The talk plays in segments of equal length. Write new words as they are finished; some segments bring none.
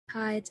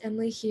Hi, it's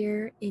Emily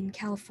here in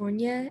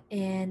California,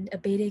 and a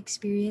beta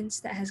experience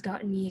that has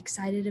gotten me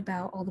excited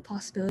about all the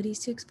possibilities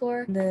to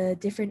explore the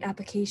different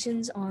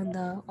applications on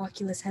the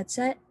Oculus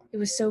headset. It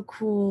was so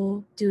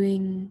cool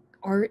doing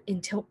art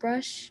in Tilt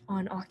Brush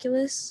on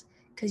Oculus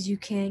because you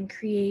can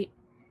create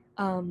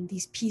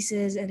these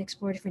pieces and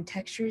explore different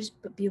textures,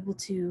 but be able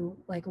to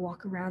like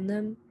walk around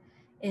them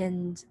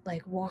and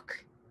like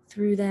walk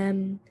through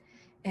them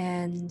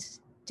and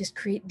just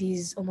create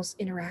these almost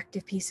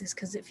interactive pieces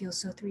because it feels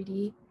so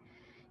 3D.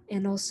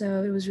 And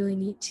also, it was really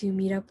neat to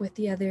meet up with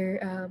the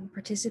other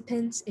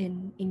participants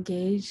and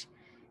engage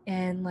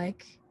and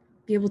like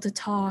be able to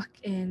talk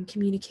and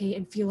communicate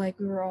and feel like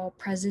we were all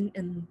present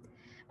and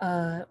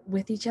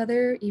with each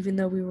other, even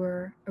though we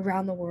were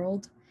around the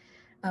world.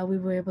 We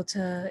were able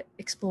to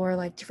explore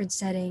like different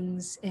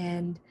settings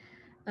and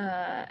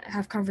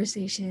have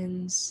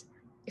conversations,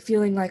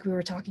 feeling like we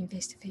were talking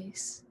face to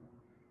face.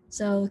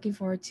 So, looking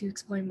forward to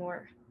exploring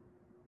more.